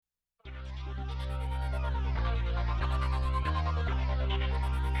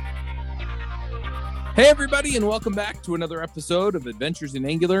Hey, everybody, and welcome back to another episode of Adventures in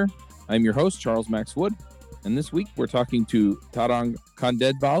Angular. I'm your host, Charles Max Wood, and this week we're talking to Tarang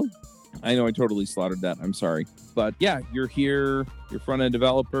Khandelwal. I know I totally slaughtered that. I'm sorry. But yeah, you're here, you're front-end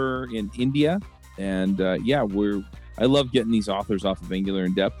developer in India, and I love getting these authors off of Angular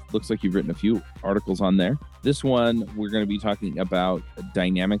in depth. Looks like you've written a few articles on there. This one, we're going to be talking about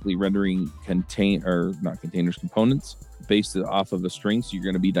dynamically rendering components based off of a string. So you're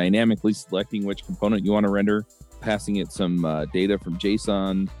going to be dynamically selecting which component you want to render, passing it some data from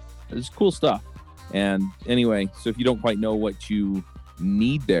JSON. It's cool stuff. And anyway, so if you don't quite know what you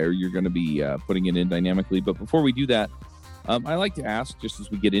need there, you're going to be putting it in dynamically. But before we do that, I like to ask, just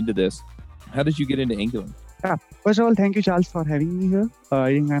as we get into this, how did you get into Angular? Yeah. First of all, thank you, Charles, for having me here.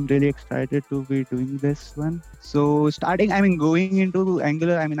 I think I'm really excited to be doing this one. So going into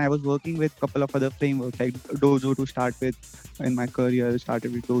Angular, I was working with a couple of other frameworks like Dojo to start with in my career.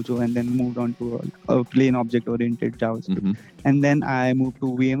 Started with Dojo and then moved on to a plain object-oriented JavaScript. Mm-hmm. And then I moved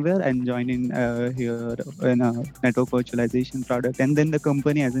to VMware and joined in here in a network virtualization product. And then the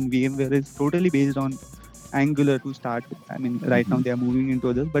company, as in VMware, is totally based on Angular to start with. Right now they are moving into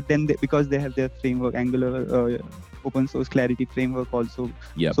others, but then because they have their framework, Angular open source Clarity framework also.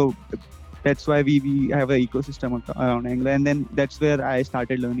 Yep. So that's why we have an ecosystem around Angular, and then that's where I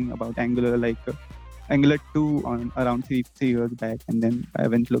started learning about Angular, like Angular 2 on around three years back, and then I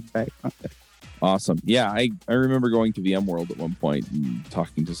haven't looked back on that. Awesome. Yeah, I remember going to VMworld at one point and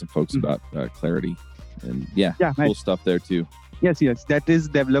talking to some folks about Clarity, and cool stuff there too. Yes, that is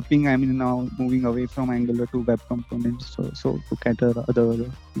developing. Now moving away from Angular to web components, so to cater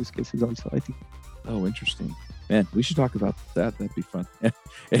other use cases also, I think. Oh, interesting. Man, we should talk about that. That'd be fun.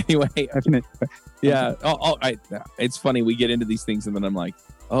 Anyway, definitely. Yeah. It's funny. We get into these things, and then I'm like,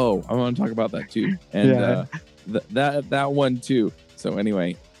 oh, I want to talk about that too, and that one too. So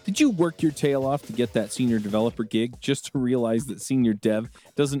anyway, did you work your tail off to get that senior developer gig just to realize that senior dev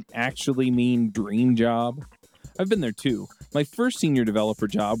doesn't actually mean dream job? I've been there too. My first senior developer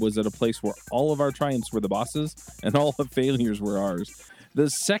job was at a place where all of our triumphs were the bosses and all the failures were ours. The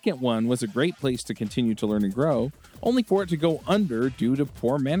second one was a great place to continue to learn and grow, only for it to go under due to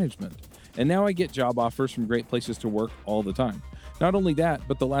poor management. And now I get job offers from great places to work all the time. Not only that,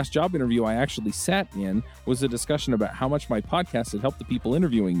 but the last job interview I actually sat in was a discussion about how much my podcast had helped the people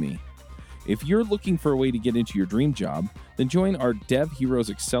interviewing me. If you're looking for a way to get into your dream job, then join our Dev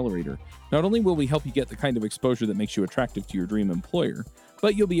Heroes Accelerator. Not only will we help you get the kind of exposure that makes you attractive to your dream employer,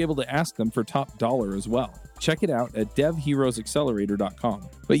 but you'll be able to ask them for top dollar as well. Check it out at devheroesaccelerator.com.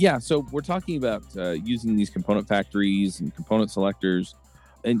 But yeah, so we're talking about using these component factories and component selectors,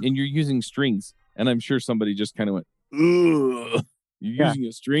 and you're using strings. And I'm sure somebody just kind of went, ugh, you're using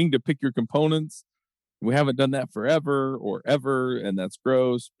a string to pick your components. We haven't done that forever or ever, and that's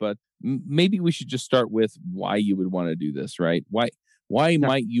gross. But maybe we should just start with why you would want to do this, right? Why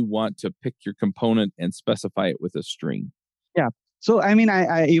might you want to pick your component and specify it with a string? Yeah. So I'm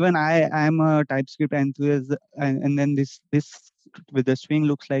a TypeScript enthusiast, and then this with the string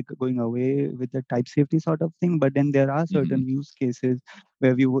looks like going away with the type safety sort of thing. But then there are certain use cases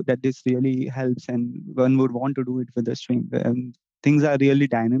where that this really helps, and one would want to do it with a string. And things are really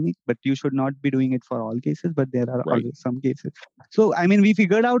dynamic, but you should not be doing it for all cases, but there are always some cases. So, we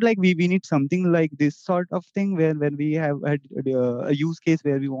figured out like we need something like this sort of thing where we have had a use case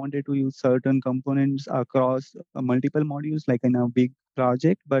where we wanted to use certain components across multiple modules, like in a big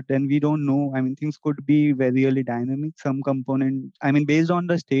project, but then we don't know. Things could be very really dynamic. Some component, based on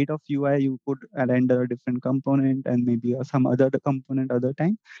the state of UI, you could render a different component and maybe some other component other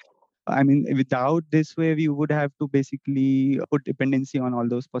time. Without this way, we would have to basically put dependency on all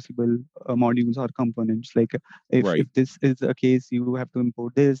those possible modules or components. Like if this is a case, you have to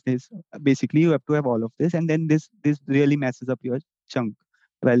import this. Basically, you have to have all of this, and then this really messes up your chunk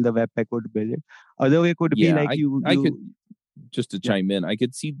while the Webpack would build it. Other way could be like I could just to chime in. I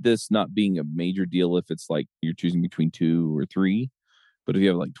could see this not being a major deal if it's like you're choosing between 2 or 3, but if you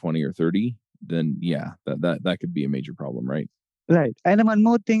have like 20 or 30, then that could be a major problem, right? Right. And one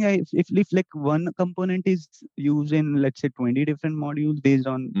more thing, if like one component is used in, let's say, 20 different modules based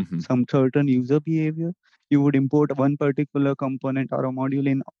on some certain user behavior, you would import one particular component or a module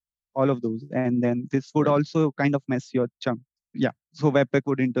in all of those. And then this would also kind of mess your chunk. Yeah. So Webpack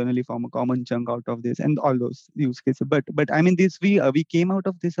would internally form a common chunk out of this and all those use cases. But we came out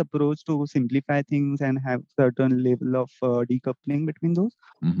of this approach to simplify things and have certain level of decoupling between those.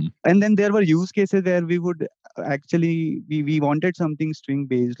 And then there were use cases where we would actually we wanted something string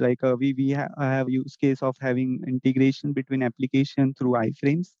based, like we have use case of having integration between application through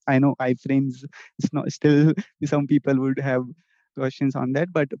iframes. I know iframes is not still some people would have questions on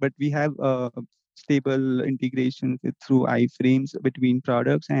that, but we have stable integrations through iframes between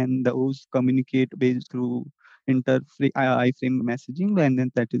products, and those communicate based through iframe messaging, and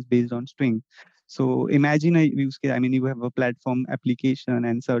then that is based on string. So imagine a use case. I mean, you have a platform application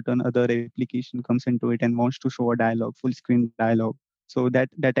and certain other application comes into it and wants to show a dialogue, full screen dialogue. So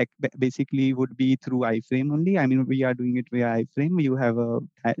basically would be through iframe only. I mean, we are doing it via iframe. You have a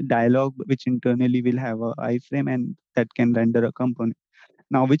dialogue which internally will have a iframe, and that can render a component.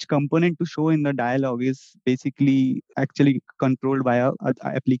 Now, which component to show in the dialogue is basically actually controlled by a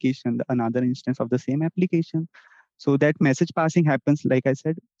application, another instance of the same application. So that message passing happens, like I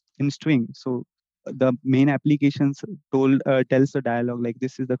said, in string. So the main applications tells the dialogue like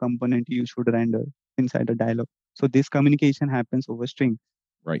this is the component you should render inside the dialogue. So this communication happens over string.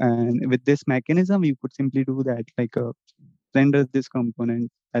 Right. And with this mechanism, you could simply do that, like render this component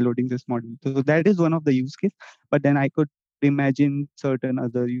by loading this module. So that is one of the use case. But then I could imagine certain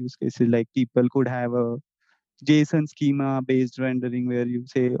other use cases, like people could have a JSON schema based rendering where you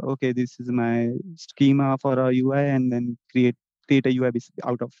say, okay, this is my schema for a UI, and then create a UI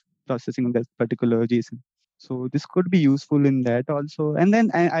out of processing that particular JSON. So this could be useful in that also. And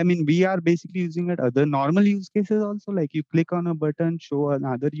then I mean, we are basically using it other normal use cases also, like you click on a button, show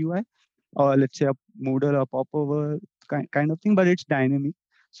another UI, or let's say a modal or popover kind of thing, but it's dynamic.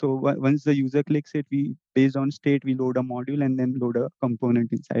 So once the user clicks it, we based on state we load a module and then load a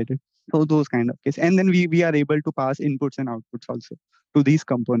component inside it. So those kind of cases, and then we are able to pass inputs and outputs also to these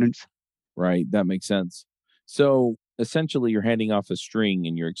components. Right. That makes sense. So essentially, you're handing off a string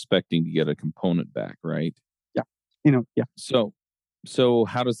and you're expecting to get a component back, right? Yeah. Yeah. So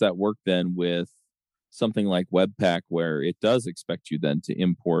how does that work then with something like Webpack, where it does expect you then to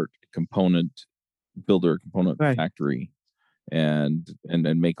import a component builder, component Right. factory, and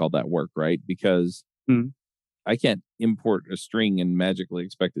make all that work, right? Because I can't import a string and magically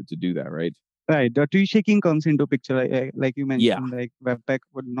expect it to do that, right? Right. The tree shaking comes into picture, like you mentioned, like Webpack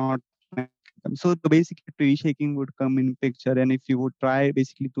would not. So the basic tree shaking would come in picture, and if you would try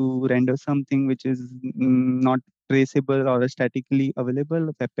basically to render something which is not traceable or statically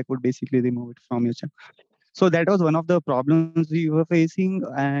available, Webpack would basically remove it from your chart. So that was one of the problems we were facing,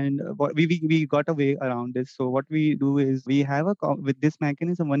 and we got a way around this. So what we do is we have with this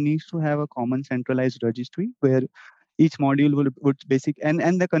mechanism, one needs to have a common centralized registry where each module would basic and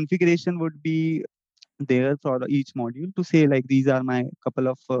the configuration would be there for each module to say like these are my couple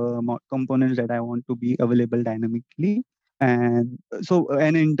of components that I want to be available dynamically. And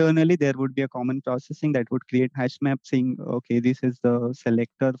and internally there would be a common processing that would create hash map saying, okay, this is the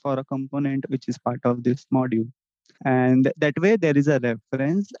selector for a component which is part of this module. And that way there is a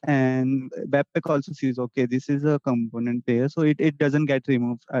reference, and Webpack also sees, okay, this is a component there, so it doesn't get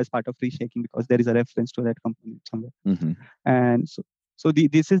removed as part of reshaking because there is a reference to that component somewhere. And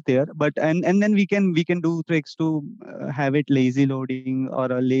this is there, but and then we can do tricks to have it lazy loading or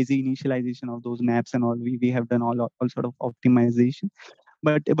a lazy initialization of those maps and all. We have done all sort of optimization,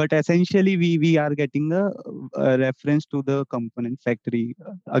 but essentially we are getting the reference to the component factory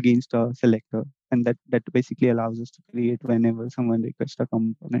against a selector, and that basically allows us to create whenever someone requests a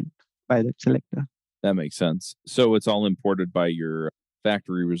component by that selector. That makes sense. So it's all imported by your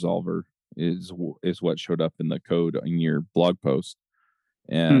factory resolver is what showed up in the code in your blog post,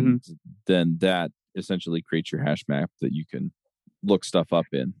 and then that essentially creates your hash map that you can look stuff up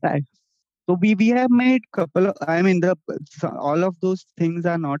in. Right. So we have made couple of, I mean, all of those things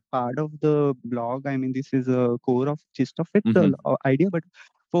are not part of the blog. I mean, this is a core of gist of it, the idea, but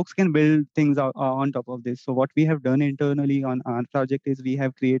folks can build things on top of this. So what we have done internally on our project is we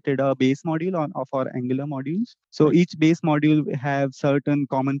have created a base module of our Angular modules. So each base module have certain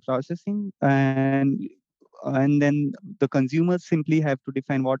common processing, and then the consumers simply have to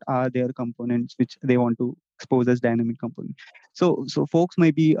define what are their components which they want to expose as dynamic components. So folks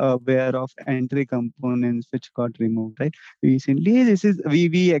may be aware of entry components which got removed, right? Recently, this is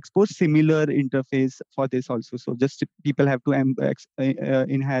we expose similar interface for this also. So just people have to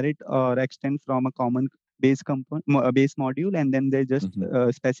inherit or extend from a common base base module, and then they just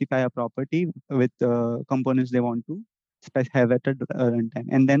specify a property with components they want to have at a runtime,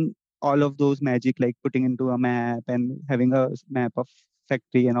 and then all of those magic like putting into a map and having a map of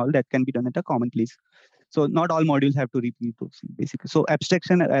factory and all that can be done at a common place. So not all modules have to repeat those things, basically. So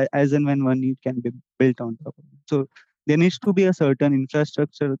abstraction as and when one need can be built on top of it. So there needs to be a certain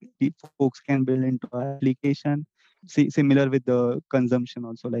infrastructure folks can build into an application. See, similar with the consumption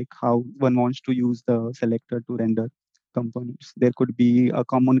also, like how one wants to use the selector to render components. There could be a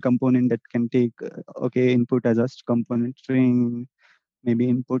common component that can take input as a component string, maybe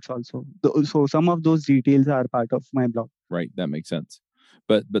inputs also. So some of those details are part of my blog. Right, that makes sense.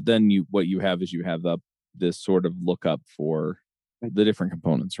 But then what you have is you have this sort of lookup for Right. the different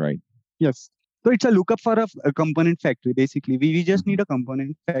components, right? Yes. So it's a lookup for a component factory. Basically, we just need a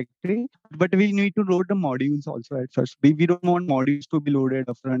component factory, but we need to load the modules also at first. We don't want modules to be loaded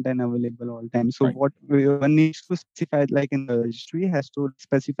upfront and available all time. So Right. what one needs to specify, like in the registry, has to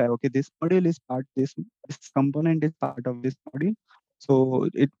specify, okay, this module is part, this component is part of this module. So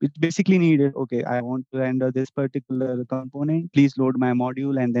it basically needed, okay, I want to render this particular component. Please load my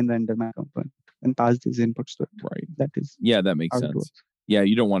module and then render my component and pass these inputs to it. Right. That is that makes how it sense. works. Yeah,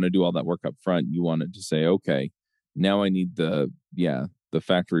 you don't want to do all that work up front. You want it to say, okay, now I need the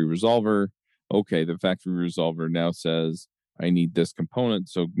factory resolver. Okay, the factory resolver now says I need this component,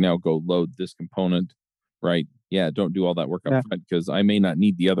 so now go load this component. Right? Yeah, don't do all that work up front because I may not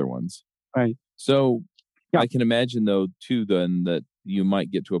need the other ones. Right. So I can imagine though too then that you might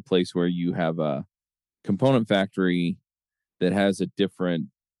get to a place where you have a component factory that has a different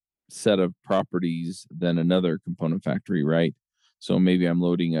set of properties than another component factory, right? So maybe I'm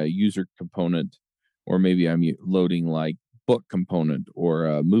loading a user component, or maybe I'm loading like book component or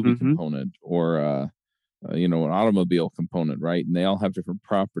a movie component or an automobile component, right? And they all have different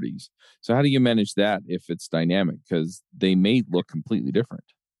properties. So how do you manage that if it's dynamic? Because they may look completely different.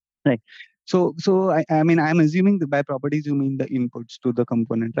 Right. So I mean, I'm assuming that by properties you mean the inputs to the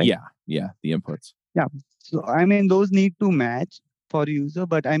component, right? Yeah, the inputs. Yeah. So I mean, those need to match for user,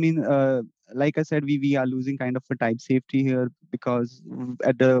 but I mean, like I said, we are losing kind of a type safety here because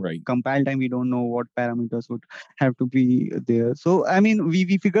at the compile time we don't know what parameters would have to be there. So I mean, we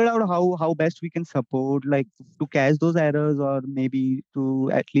figured out how best we can support, like to catch those errors, or maybe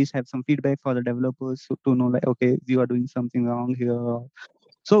to at least have some feedback for the developers to know, like, okay, you are doing something wrong here.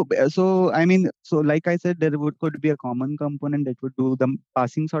 So I mean, so like I said, there could be a common component that would do the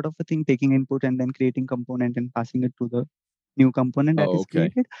passing sort of a thing, taking input and then creating component and passing it to the new component that is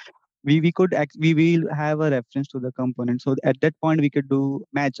created. We will have a reference to the component. So at that point, we could do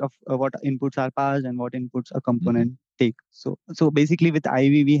match of what inputs are passed and what inputs a component take. So basically, with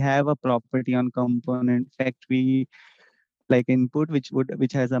IV, we have a property on component factory like input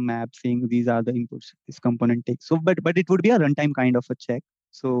which has a map saying these are the inputs this component takes. So but it would be a runtime kind of a check.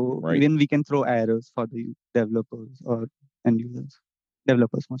 So even we can throw errors for the developers or end users,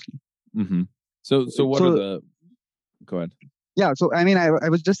 developers mostly. So what are the? Go ahead. Yeah, so I mean, I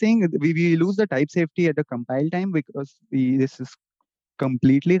was just saying we lose the type safety at the compile time because this is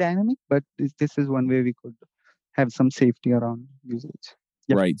completely dynamic, but this is one way we could have some safety around usage.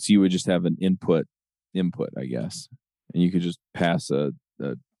 Yeah. Right. So you would just have an input, I guess, and you could just pass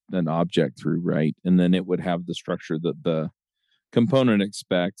an object through, right? And then it would have the structure that the component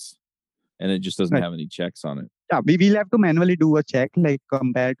expects, and it just doesn't have any checks on it. Yeah, we will have to manually do a check, like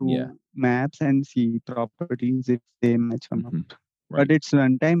compare to maps and see properties if they match or not. Right. But it's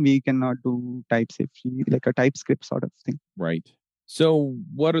runtime. We cannot do type safety, like a TypeScript sort of thing. Right. So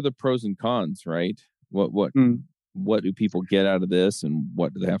what are the pros and cons, right? What do people get out of this, and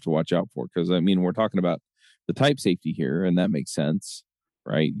what do they have to watch out for? Because I mean, we're talking about the type safety here, and that makes sense,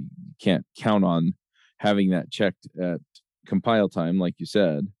 right? You can't count on having that checked at compile time, like you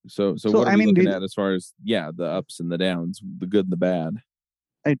said. So what are we looking at as far as the ups and the downs, the good and the bad?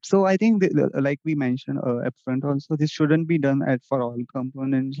 Right. So I think like we mentioned upfront also, this shouldn't be done for all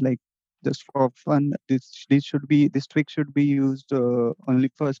components, like just for fun. This trick should be used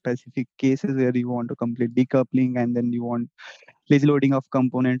only for specific cases where you want to complete decoupling and then you want lazy loading of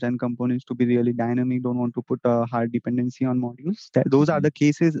components and components to be really dynamic. Don't want to put a hard dependency on modules. Those are the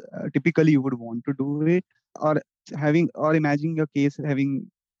cases typically you would want to do it, or imagining your case having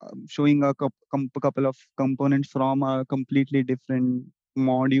showing a couple of components from a completely different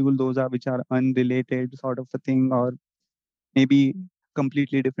module. Those are which are unrelated sort of a thing, or maybe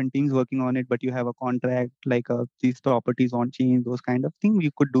completely different teams working on it, but you have a contract like these properties won't change, those kind of things.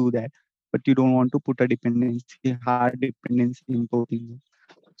 You could do that, but you don't want to put a dependency, hard dependency importing.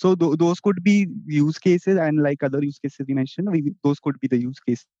 So those could be use cases, and like other use cases we mentioned, those could be the use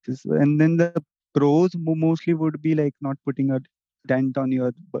cases. And then the pros mostly would be like not putting a dent on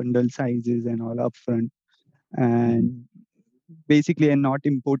your bundle sizes and all upfront, and basically, and not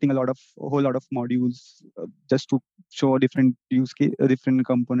importing a whole lot of modules just to show different different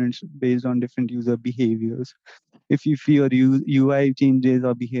components based on different user behaviors. If your UI changes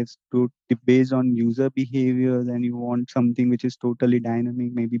or behaves based on user behaviors, and you want something which is totally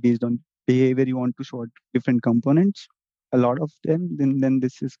dynamic, maybe based on behavior, you want to show different components, a lot of them, then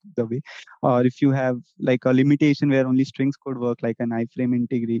this is the way. Or if you have like a limitation where only strings could work, like an iframe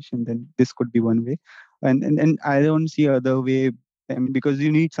integration, then this could be one way. And I don't see other way, because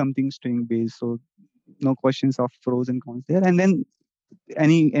you need something string based. So no questions of pros and cons there. And then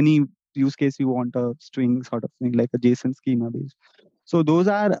any use case you want a string sort of thing, like a JSON schema based. So those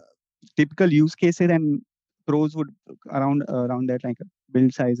are typical use cases, and pros would around that, like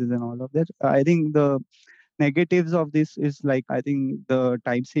build sizes and all of that. I think the negatives of this is, like, I think the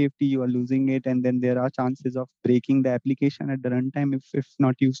type safety, you are losing it, and then there are chances of breaking the application at the runtime if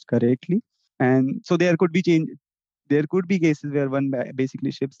not used correctly. And so there could be cases where one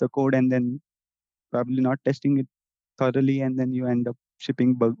basically ships the code and then probably not testing it thoroughly, and then you end up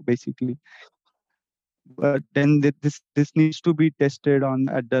shipping bug basically. But then this needs to be tested on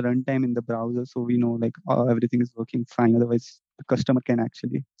at the runtime in the browser, so we know, like, everything is working fine. Otherwise, the customer can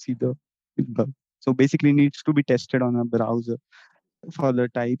actually see the bug. So basically, needs to be tested on a browser for the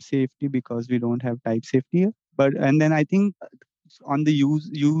type safety, because we don't have type safety here. But and then I think on the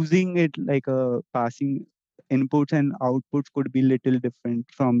using it, like passing inputs and outputs could be little different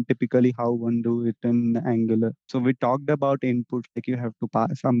from typically how one do it in Angular. So we talked about inputs, like you have to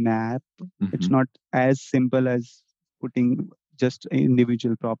pass a map. It's not as simple as putting just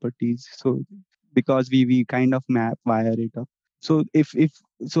individual properties. So because we kind of map wire it up. So if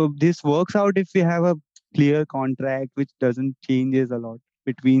so this works out if we have a clear contract which doesn't changes a lot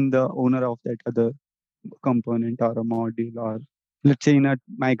between the owner of that other component or a module. Or let's say in a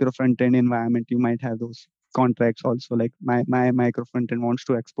micro front end environment, you might have those contracts also, like my micro front end wants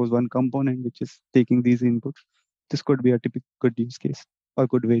to expose one component which is taking these inputs. This could be a typical good use case or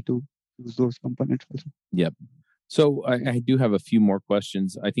good way to use those components also. Yep. So I do have a few more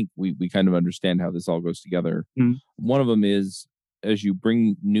questions. I think we kind of understand how this all goes together. One of them is, as you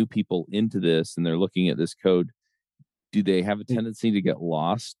bring new people into this and they're looking at this code, do they have a tendency to get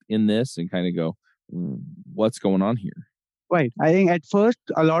lost in this and kind of go, what's going on here? Right. I think at first,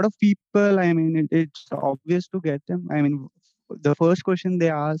 a lot of people, I mean, it's obvious to get them. I mean, the first question they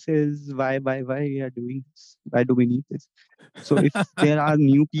ask is why we are doing this? Why do we need this? So if there are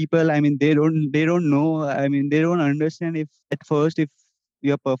new people, I mean, they don't know. I mean, they don't understand if at first if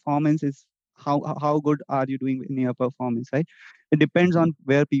your performance is how good are you doing in your performance, right? It depends on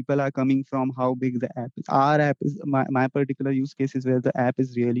where people are coming from, how big the app is. Our app is my particular use case is where the app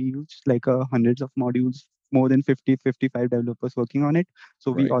is really huge, like hundreds of modules, more than 55 developers working on it.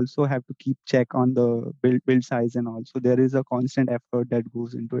 So we also have to keep check on the build size, and also there is a constant effort that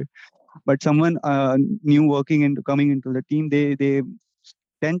goes into it. But someone new coming into the team, they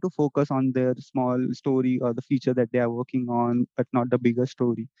tend to focus on their small story or the feature that they are working on, but not the bigger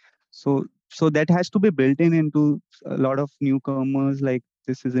story. So that has to be built into a lot of newcomers, like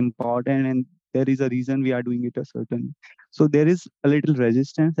this is important, and there is a reason we are doing it a certain. So there is a little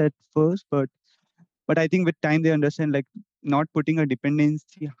resistance at first, but I think with time they understand, like, not putting a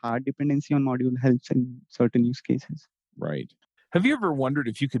hard dependency on module helps in certain use cases. Right. Have you ever wondered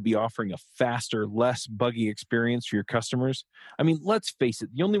if you could be offering a faster, less buggy experience for your customers? I mean, let's face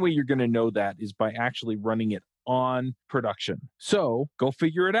it, the only way you're going to know that is by actually running it on production. So go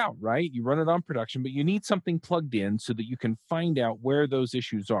figure it out, right? You run it on production, but you need something plugged in so that you can find out where those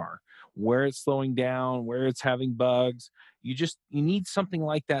issues are, where it's slowing down, where it's having bugs. You need something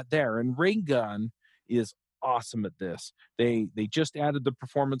like that there. And Raygun is awesome at this. They just added the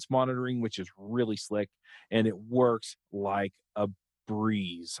performance monitoring, which is really slick, and it works like a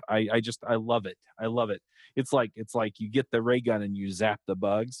breeze. I love it. I love it. It's like you get the ray gun and you zap the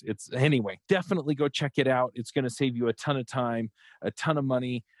bugs. Anyway, definitely go check it out. It's going to save you a ton of time, a ton of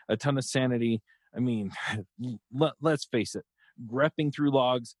money, a ton of sanity. I mean, let's face it. Grepping through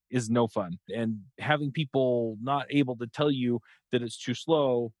logs is no fun, and having people not able to tell you that it's too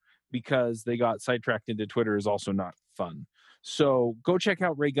slow because they got sidetracked into Twitter is also not fun. So go check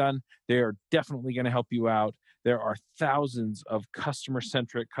out Raygun. They are definitely going to help you out. There are thousands of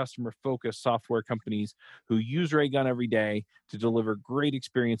customer-centric, customer-focused software companies who use Raygun every day to deliver great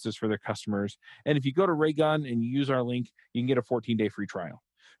experiences for their customers. And if you go to Raygun and you use our link, you can get a 14-day free trial.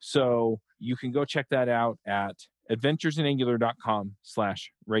 So you can go check that out at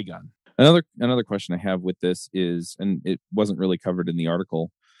adventuresinangular.com/Raygun. Another question I have with this is, and it wasn't really covered in the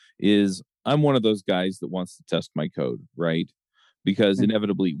article, is I'm one of those guys that wants to test my code, right? Because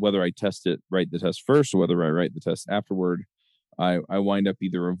inevitably, whether I write the test first, or whether I write the test afterward, I wind up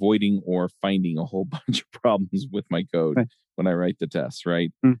either avoiding or finding a whole bunch of problems with my code when I write the test,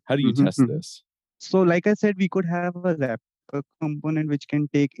 right? How do you test this? So like I said, we could have a wrapper component which can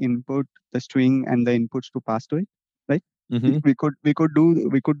take input, the string, and the inputs to pass to it, right? We could do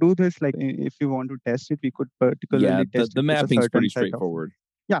this, like if you want to test it, we could particularly test the mapping's pretty straightforward.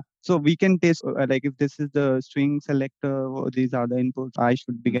 Yeah, so we can test like if this is the string selector, or these are the inputs, I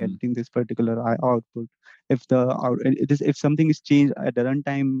should be getting this particular output. If if something is changed at the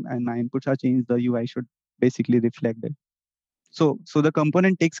runtime and my inputs are changed, the UI should basically reflect it. So the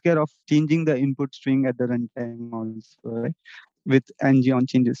component takes care of changing the input string at the runtime also, right? With ng on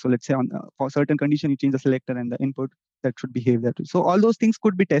changes. So let's say on for certain condition you change the selector and the input, that should behave that way. So all those things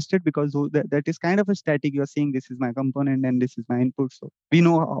could be tested because that is kind of a static. You're saying this is my component and this is my input. So we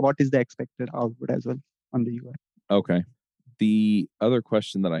know what is the expected output as well on the UI. Okay. The other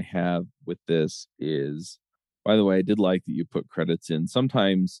question that I have with this is, by the way, I did like that you put credits in.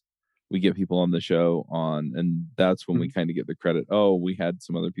 Sometimes we get people on the show and that's when we kind of get the credit. Oh, we had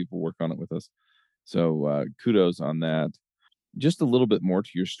some other people work on it with us. So kudos on that. Just a little bit more to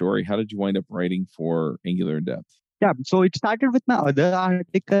your story. How did you wind up writing for Angular in Depth? Yeah, so it started with my other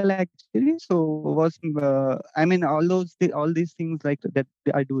article actually. So was I mean all these things like that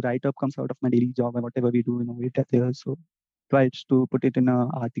I do write up comes out of my daily job and whatever we do there. So tries to put it in an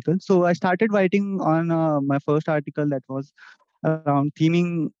article. So I started writing on my first article that was around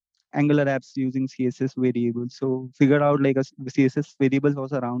theming Angular apps using CSS variables. So figured out like a CSS variables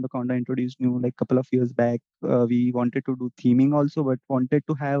was around. The Conda introduced new like couple of years back. We wanted to do theming also, but wanted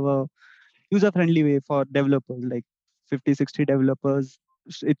to have a user-friendly way for developers, like 50, 60 developers.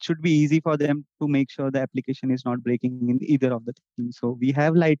 It should be easy for them to make sure the application is not breaking in either of the themes. So we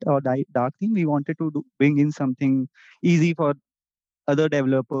have light or dark theme. We wanted to bring in something easy for other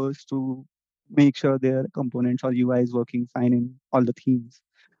developers to make sure their components or UI is working fine in all the themes.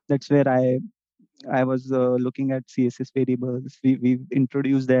 That's where I was looking at CSS variables. We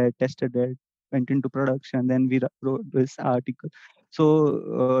introduced that, tested that, went into production. Then we wrote this article.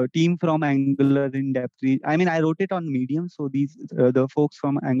 So team from Angular in depth. I mean, I wrote it on Medium. So the folks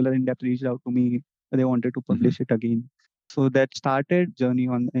from Angular in depth reached out to me. They wanted to publish it again. So that started journey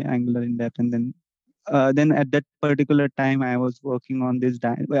on Angular in depth, and then at that particular time I was working on this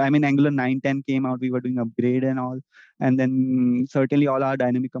I mean Angular 9.10 came out, we were doing upgrade and all, and then certainly all our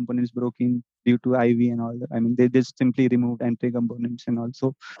dynamic components broke in due to IV and all that. I mean they just simply removed entry components and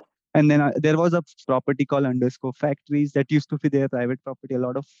also. And then there was a property called underscore factories that used to be their private property. A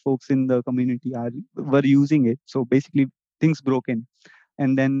lot of folks in the community were using it, so basically things broke in.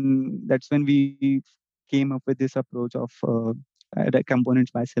 And then that's when we came up with this approach of the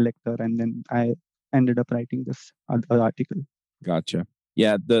components by selector, and then I ended up writing this article. Gotcha.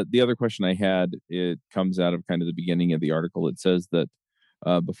 Yeah, the other question I had, it comes out of kind of the beginning of the article. It says that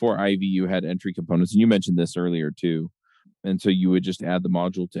before Ivy you had entry components, and you mentioned this earlier too. And so you would just add the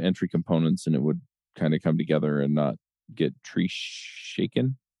module to entry components and it would kind of come together and not get tree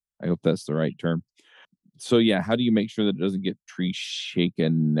shaken. I hope that's the right term. So yeah, how do you make sure that it doesn't get tree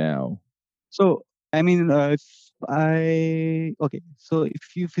shaken now? So I mean, so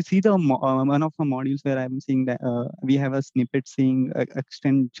if you see the one of the modules where I'm seeing that we have a snippet saying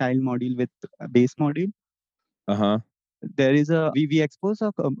extend child module with a base module. There is we expose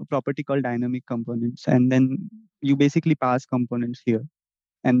a property called dynamic components, and then you basically pass components here.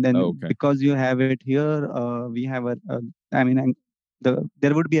 And then because you have it here, we have I mean,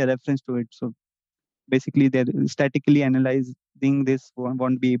 there would be a reference to it. So basically, they're statically analyzing this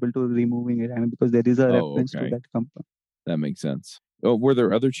won't be able to removing it. I mean, because there is a reference to that component. That makes sense. Oh, were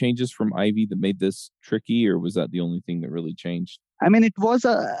there other changes from Ivy that made this tricky, or was that the only thing that really changed? I mean, it was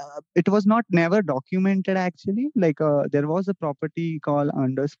not never documented actually. Like there was a property called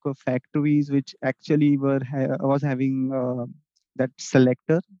underscore factories, which actually was having that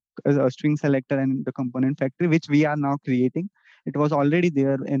selector, a string selector, and the component factory, which we are now creating. It was already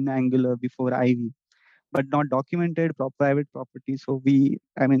there in Angular before Ivy, but not documented private property. So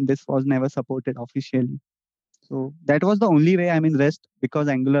this was never supported officially. So that was the only way. I mean, rest because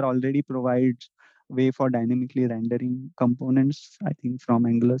Angular already provides way for dynamically rendering components, I think from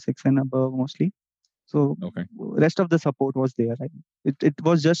Angular 6 and above mostly. So rest of the support was there. It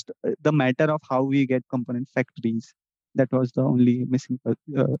was just the matter of how we get component factories. That was the only missing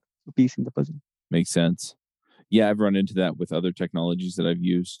piece in the puzzle. Makes sense. Yeah, I've run into that with other technologies that I've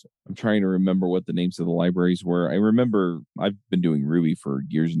used. I'm trying to remember what the names of the libraries were. I remember I've been doing Ruby for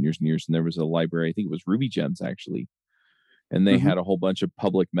years and years and years, and there was a library, I think it was Ruby Gems actually, and they had a whole bunch of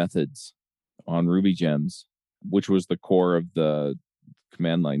public methods on Ruby Gems, which was the core of the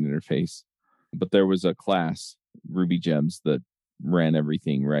command line interface. But there was a class, Ruby Gems, that ran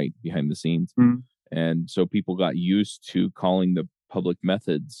everything right behind the scenes. And so people got used to calling the public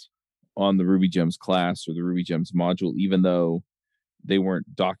methods on the Ruby Gems class or the Ruby Gems module, even though they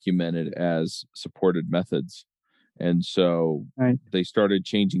weren't documented as supported methods. And so they started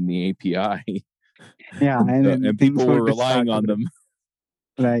changing the API. Yeah, and people were relying on them.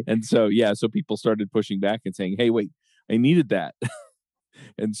 Right. And so, so people started pushing back and saying, hey, wait, I needed that.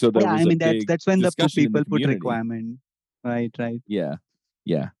 And so there was that's when the people put requirement. Right. Yeah.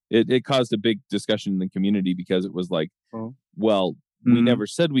 Yeah, it caused a big discussion in the community because it was like, Oh. well, we Mm. never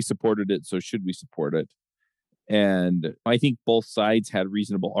said we supported it, so should we support it? And I think both sides had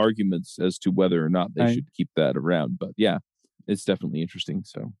reasonable arguments as to whether or not they Right. should keep that around. But yeah, it's definitely interesting.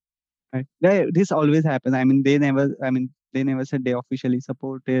 So Right. This always happens. I mean, they never said they officially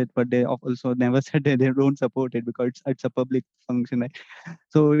support it, but they also never said that they don't support it because it's a public function, right?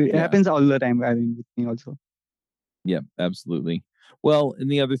 So it yeah, happens all the time. I mean, with me also. yeah, absolutely. Well, and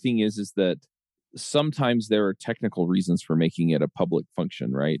the other thing is that sometimes there are technical reasons for making it a public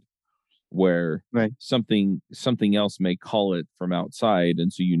function, right? Where Right. something else may call it from outside,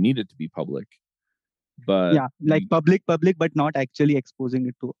 and so you need it to be public. But Yeah, like public, but not actually exposing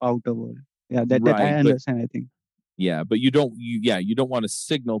it to outer world. Yeah, that I right, but understand. I think. yeah, but you don't want to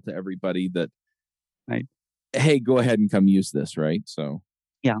signal to everybody that, Right. hey, go ahead and come use this, right? So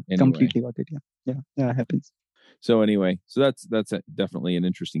Yeah, anyway, completely got it. Yeah, it happens. so that's definitely an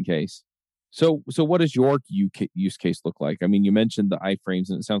interesting case. So what does your use case look like? I mean, you mentioned the iframes,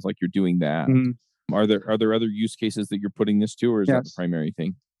 and it sounds like you're doing that. Mm. Are there other use cases that you're putting this to, or is that the Yes. primary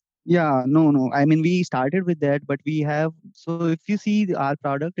thing? Yeah, no. I mean, we started with that, but we have. So if you see our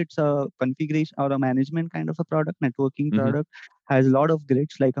product, it's a configuration or a management kind of a product, networking Mm-hmm. product, has a lot of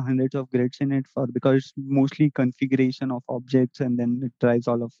grids, like hundreds of grids in it for because it's mostly configuration of objects, and then it drives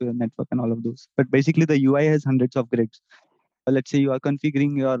all of your network and all of those. But basically, the UI has hundreds of grids. Let's say you are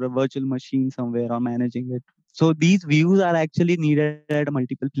configuring your virtual machine somewhere or managing it. So these views are actually needed at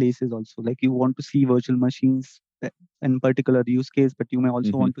multiple places also. Like you want to see virtual machines in particular use case, but you may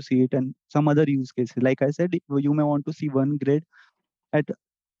also Mm-hmm. want to see it in some other use cases. Like I said, you may want to see one grid at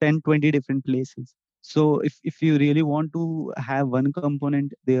 10, 20 different places. So if you really want to have one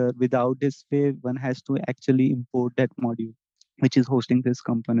component there without display, one has to actually import that module, which is hosting this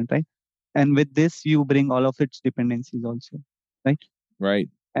component, right? And with this, you bring all of its dependencies also, right? Right.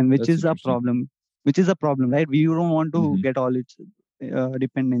 And which That's is a interesting. problem. Which is a problem, right? We don't want to Mm-hmm. get all its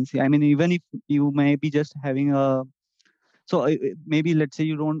dependency. I mean, even if you may be just having a maybe let's say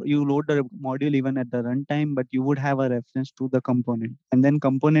you load the module even at the runtime, but you would have a reference to the component, and then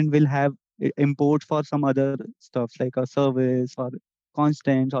component will have import for some other stuff like a service or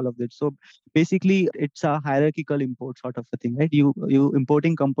constants, all of that. So basically, it's a hierarchical import sort of a thing, right? You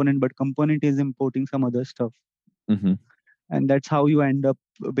importing component, but component is importing some other stuff, Mm-hmm. and that's how you end up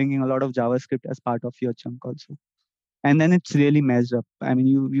bringing a lot of JavaScript as part of your chunk also. And then it's really messed up. I mean,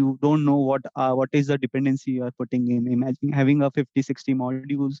 you don't know what is the dependency you are putting in. Imagine having a 50, 60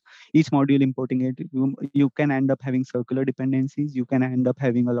 modules, each module importing it. You can end up having circular dependencies. You can end up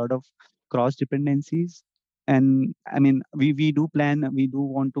having a lot of cross dependencies. And I mean, we do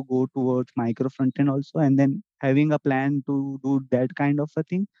want to go towards micro front end also, and then having a plan to do that kind of a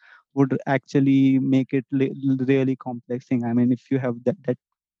thing would actually make it really complex thing. I mean, if you have that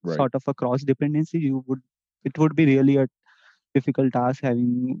Right. sort of a cross dependency, it would be really a difficult task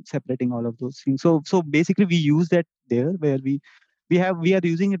having separating all of those things. So basically we use that there where we are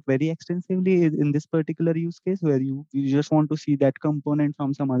using it very extensively in this particular use case where you just want to see that component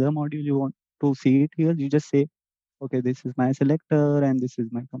from some other module. You want to see it here, you just say, okay, this is my selector and this is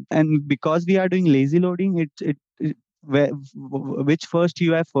my and because we are doing lazy loading, which first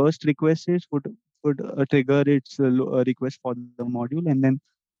you have first requested would trigger its request for the module, and then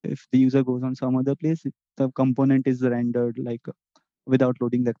if the user goes on some other place, the component is rendered like without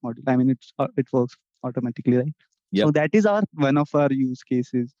loading that module. I mean, it works automatically, right? So Yep. that is our one of our use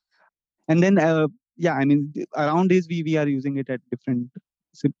cases. And then yeah, I mean, around this we are using it at different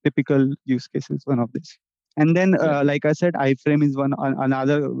typical use cases, one of this. And then Yeah. like I said, iframe is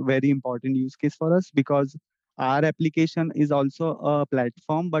another very important use case for us because our application is also a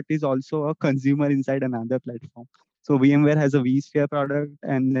platform but is also a consumer inside another platform. So VMware has a vSphere product,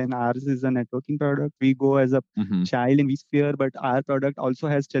 and then ours is a networking product. We go as a Mm-hmm. child in vSphere, but our product also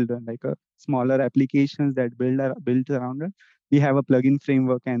has children, like smaller applications that built around it. We have a plugin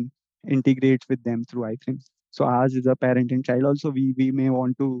framework and integrates with them through iframes. So ours is a parent and child. Also, we may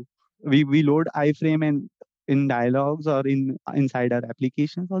want to we load iframe and in dialogues or inside our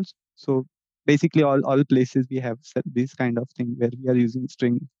applications also. So basically, all places we have this kind of thing where we are using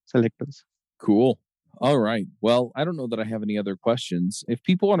string selectors. Cool. All right. Well, I don't know that I have any other questions. If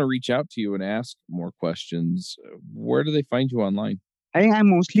people want to reach out to you and ask more questions, where do they find you online? I think I'm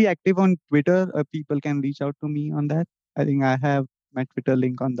mostly active on Twitter. People can reach out to me on that. I think I have my Twitter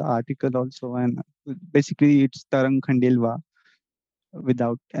link on the article also, and basically it's Tarang Khandelwal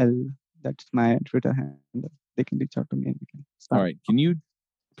without L. That's my Twitter handle. They can reach out to me and we can start. All right. Can you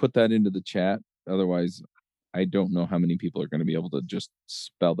put that into the chat? Otherwise, I don't know how many people are going to be able to just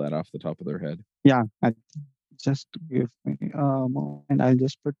spell that off the top of their head. Yeah, Just give me a moment. I'll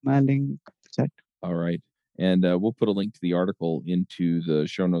just put my link in the chat. All right. And we'll put a link to the article into the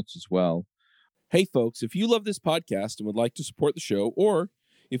show notes as well. Hey, folks, if you love this podcast and would like to support the show, or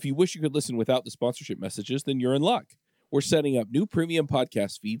if you wish you could listen without the sponsorship messages, then you're in luck. We're setting up new premium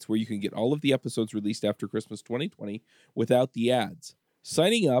podcast feeds where you can get all of the episodes released after Christmas 2020 without the ads.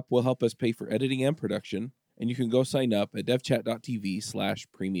 Signing up will help us pay for editing and production, and you can go sign up at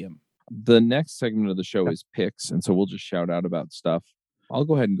devchat.tv/premium. The next segment of the show is picks, and so we'll just shout out about stuff. I'll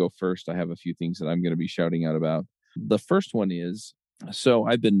go ahead and go first. I have a few things that I'm going to be shouting out about. The first one is, so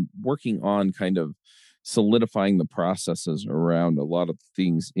I've been working on kind of solidifying the processes around a lot of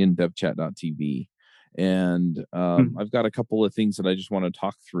things in devchat.tv. And I've got a couple of things that I just want to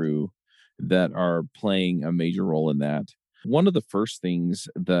talk through that are playing a major role in that. One of the first things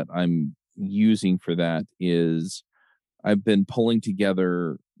that I'm using for that is I've been pulling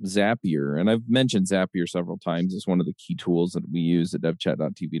together Zapier, and I've mentioned Zapier several times as one of the key tools that we use at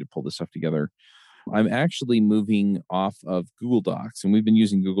devchat.tv to pull this stuff together. I'm actually moving off of Google Docs, and we've been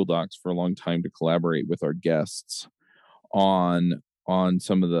using Google Docs for a long time to collaborate with our guests on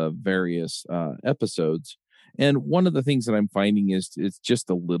some of the various episodes. And one of the things that I'm finding is it's just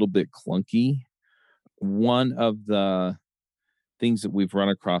a little bit clunky. One of the things that we've run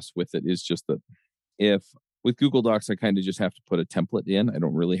across with it is just that with Google Docs, I kind of just have to put a template in. I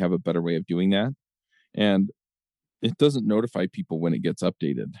don't really have a better way of doing that. And it doesn't notify people when it gets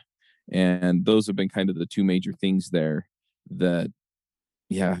updated. And those have been kind of the two major things there that,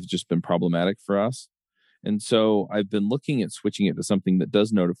 have just been problematic for us. And so I've been looking at switching it to something that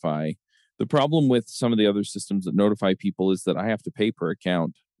does notify. The problem with some of the other systems that notify people is that I have to pay per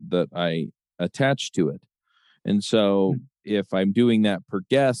account that I attach to it. And so if I'm doing that per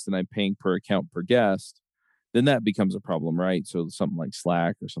guest and I'm paying per account per guest, then that becomes a problem, right? So something like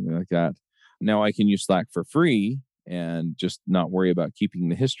Slack or something like that. Now I can use Slack for free and just not worry about keeping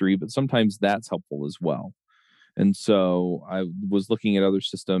the history, but sometimes that's helpful as well. And so I was looking at other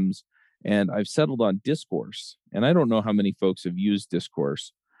systems, and I've settled on Discourse. And I don't know how many folks have used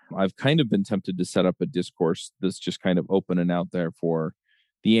Discourse. I've kind of been tempted to set up a Discourse that's just kind of open and out there for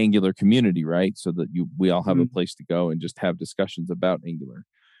the Angular community, right? So that we all have a place to go and just have discussions about Angular.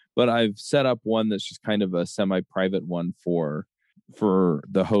 But I've set up one that's just kind of a semi-private one for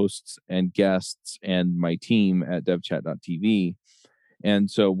the hosts and guests and my team at devchat.tv.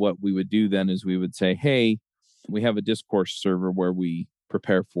 And so what we would do then is we would say, hey, we have a Discourse server where we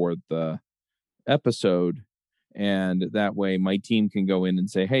prepare for the episode. And that way my team can go in and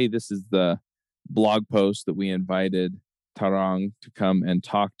say, hey, this is the blog post that we invited Tarang to come and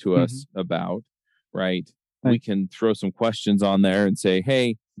talk to us about, right? We can throw some questions on there and say,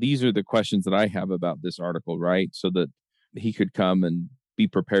 hey, these are the questions that I have about this article, right? So that he could come and be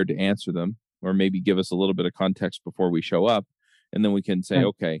prepared to answer them, or maybe give us a little bit of context before we show up. And then we can say,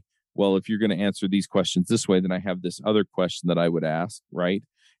 okay, well, if you're going to answer these questions this way, then I have this other question that I would ask, right?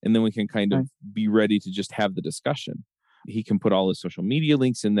 And then we can kind of be ready to just have the discussion. He can put all his social media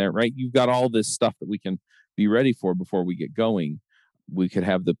links in there, right? You've got all this stuff that we can be ready for before we get going. We could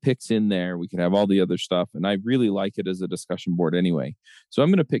have the picks in there. We could have all the other stuff. And I really like it as a discussion board anyway. So I'm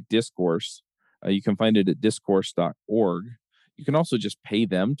going to pick Discourse. You can find it at discourse.org. You can also just pay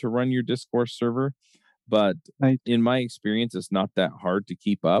them to run your Discourse server. But in my experience, it's not that hard to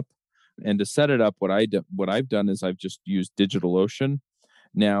keep up. And to set it up, what I've done is I've just used DigitalOcean.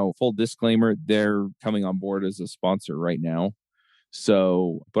 Now, full disclaimer, they're coming on board as a sponsor right now.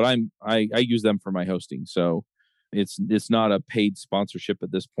 So, but I use them for my hosting. So it's not a paid sponsorship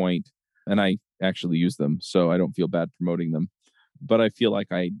at this point, and I actually use them, so I don't feel bad promoting them. But I feel like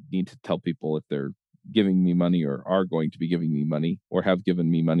I need to tell people if they're giving me money or are going to be giving me money or have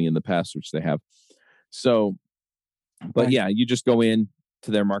given me money in the past, which they have. So, but yeah, you just go in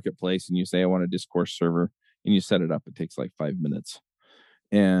to their marketplace and you say, I want a Discourse server, and you set it up. It takes like 5 minutes,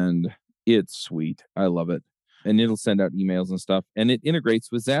 and it's sweet. I love it. And it'll send out emails and stuff, and it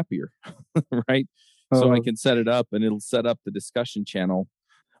integrates with Zapier, right? So I can set it up and it'll set up the discussion channel.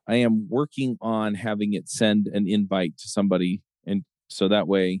 I am working on having it send an invite to somebody. And so that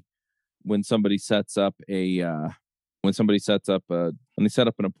way, when somebody sets up when they set up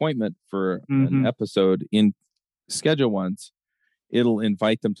an appointment for an episode in Schedule Once, it'll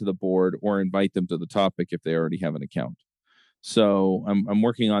invite them to the board or invite them to the topic if they already have an account. So I'm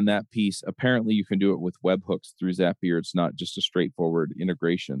working on that piece. Apparently you can do it with webhooks through Zapier. It's not just a straightforward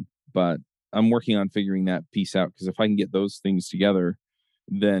integration, but I'm working on figuring that piece out, because if I can get those things together,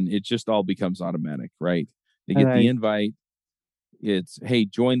 then it just all becomes automatic, right? They get the invite. It's, hey,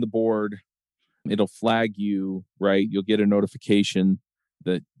 join the board. It'll flag you, right? You'll get a notification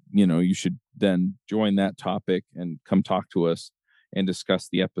that you should then join that topic and come talk to us and discuss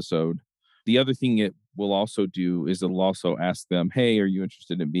the episode. The other thing it will also do is it'll also ask them, hey, are you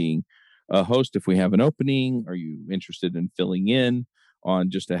interested in being a host if we have an opening? Are you interested in filling in on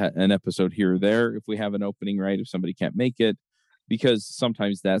just an episode here or there if we have an opening, right? If somebody can't make it, because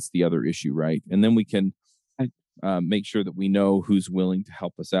sometimes that's the other issue, right? And then we can make sure that we know who's willing to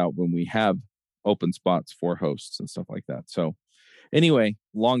help us out when we have open spots for hosts and stuff like that. So anyway,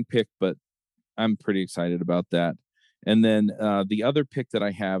 long pick, but I'm pretty excited about that. And then the other pick that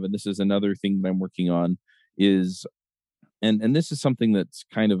I have, and this is another thing that I'm working on, is, and this is something that's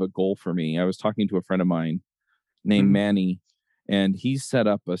kind of a goal for me. I was talking to a friend of mine named Manny, and he's set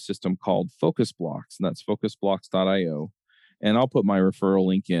up a system called Focus Blocks, and that's focusblocks.io. And I'll put my referral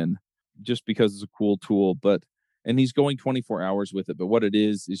link in just because it's a cool tool. And he's going 24 hours with it. But what it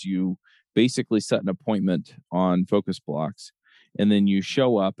is you basically set an appointment on Focus Blocks, and then you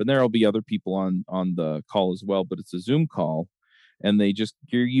show up, and there'll be other people on the call as well, but it's a Zoom call, and they just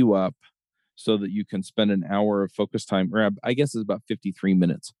gear you up so that you can spend an hour of focus time, or I guess it's about 53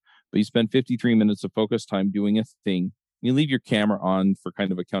 minutes, but you spend 53 minutes of focus time doing a thing. You leave your camera on for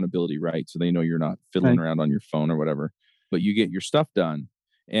kind of accountability, right? So they know you're not fiddling around on your phone or whatever, but you get your stuff done.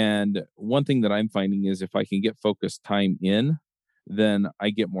 And one thing that I'm finding is if I can get focus time in, then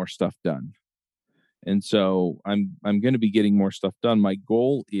I get more stuff done. And so I'm going to be getting more stuff done. My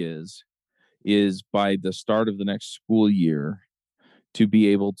goal is by the start of the next school year to be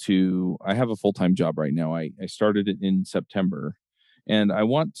able to, I have a full-time job right now. I started it in September, and I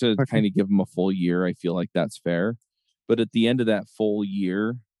want to kind of give them a full year. I feel like that's fair. But at the end of that full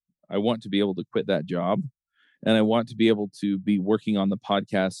year, I want to be able to quit that job, and I want to be able to be working on the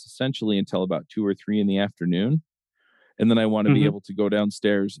podcast essentially until about 2 or 3 in the afternoon. And then I want to be able to go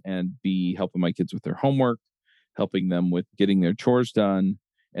downstairs and be helping my kids with their homework, helping them with getting their chores done,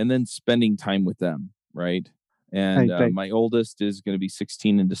 and then spending time with them, right? And my oldest is going to be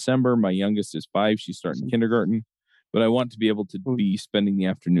 16 in December. My youngest is 5. She's starting kindergarten. But I want to be able to be spending the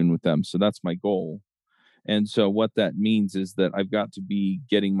afternoon with them. So that's my goal. And so what that means is that I've got to be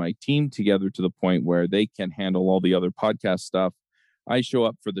getting my team together to the point where they can handle all the other podcast stuff. I show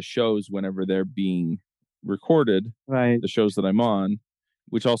up for the shows whenever they're being recorded, the shows that I'm on,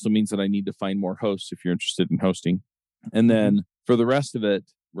 which also means that I need to find more hosts if you're interested in hosting. And then for the rest of it,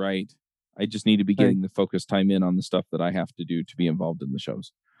 right, I just need to be getting the focus time in on the stuff that I have to do to be involved in the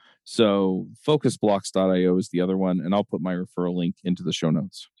shows. So focusblocks.io is the other one, and I'll put my referral link into the show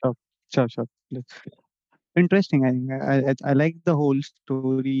notes. Sure. Interesting. I think I like the whole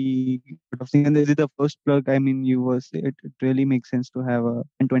story sort of thing. And this is the first plug. I mean, it really makes sense to have a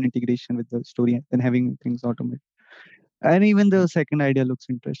end-to-end integration with the story and having things automated. And even the second idea looks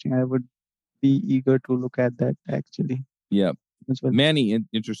interesting. I would be eager to look at that actually. Yeah. As well. Manny,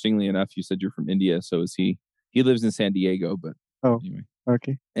 interestingly enough, you said you're from India, so is he? He lives in San Diego, but anyway.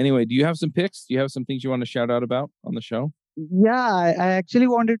 Okay. Anyway, do you have some picks? Do you have some things you want to shout out about on the show? Yeah, I actually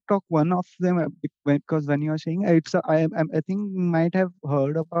wanted to talk one of them because when you are saying I think you might have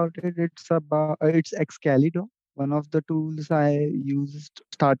heard about it. It's Excalibur, one of the tools I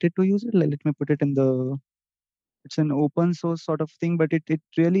started to use it. Let me put it in the. It's an open source sort of thing, but it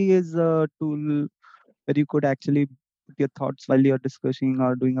really is a tool where you could actually put your thoughts while you're discussing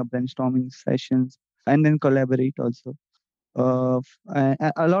or doing a brainstorming sessions and then collaborate also.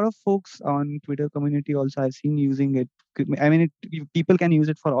 A lot of folks on Twitter community also I've seen using it. I mean, people can use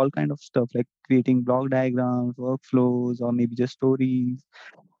it for all kind of stuff like creating blog diagrams, workflows, or maybe just stories,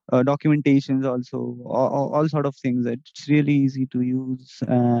 documentations also, all sort of things. It's really easy to use,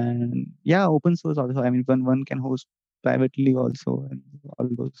 and yeah, open source also. I mean, one can host privately also, and all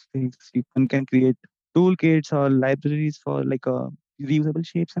those things. One can create toolkits or libraries for like reusable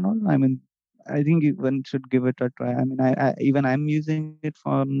shapes and all. I mean, I think one should give it a try. I mean, I'm using it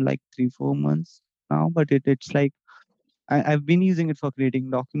for like 3-4 months now, but it's like I've been using it for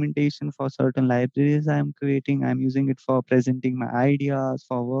creating documentation for certain libraries I'm creating. I'm using it for presenting my ideas,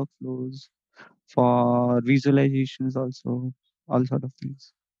 for workflows, for visualizations also, all sort of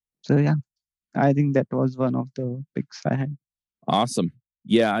things. So yeah, I think that was one of the picks I had. Awesome.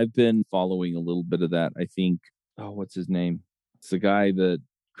 Yeah, I've been following a little bit of that. I think, what's his name? It's the guy that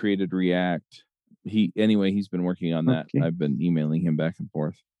created React. He's been working on that. Okay. I've been emailing him back and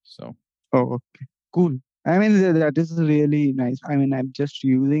forth. So. Oh, okay. Cool. I mean, that is really nice. I mean, I'm just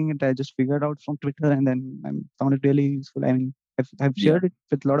using it. I just figured out from Twitter and then I found it really useful. I mean, I've shared it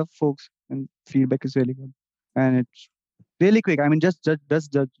with a lot of folks and feedback is really good. And it's really quick. I mean, just does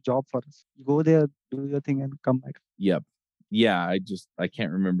the job for us. Go there, do your thing and come back. Yep. Yeah, I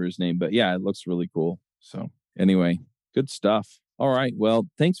can't remember his name, but yeah, it looks really cool. So anyway, good stuff. All right. Well,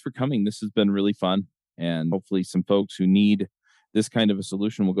 thanks for coming. This has been really fun. And hopefully some folks who need this kind of a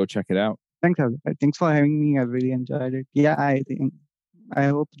solution will go check it out. Thanks, Abhi. Thanks for having me. I really enjoyed it. Yeah, I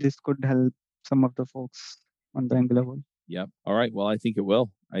hope this could help some of the folks on the Angular world. Yep. All right. Well, I think it will.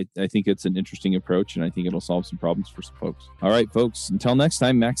 I think it's an interesting approach, and I think it'll solve some problems for some folks. All right, folks. Until next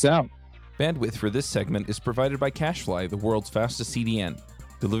time, max out. Bandwidth for this segment is provided by CacheFly, the world's fastest CDN.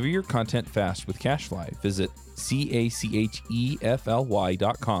 Deliver your content fast with CacheFly. Visit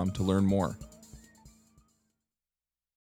CACHEFLY.com to learn more.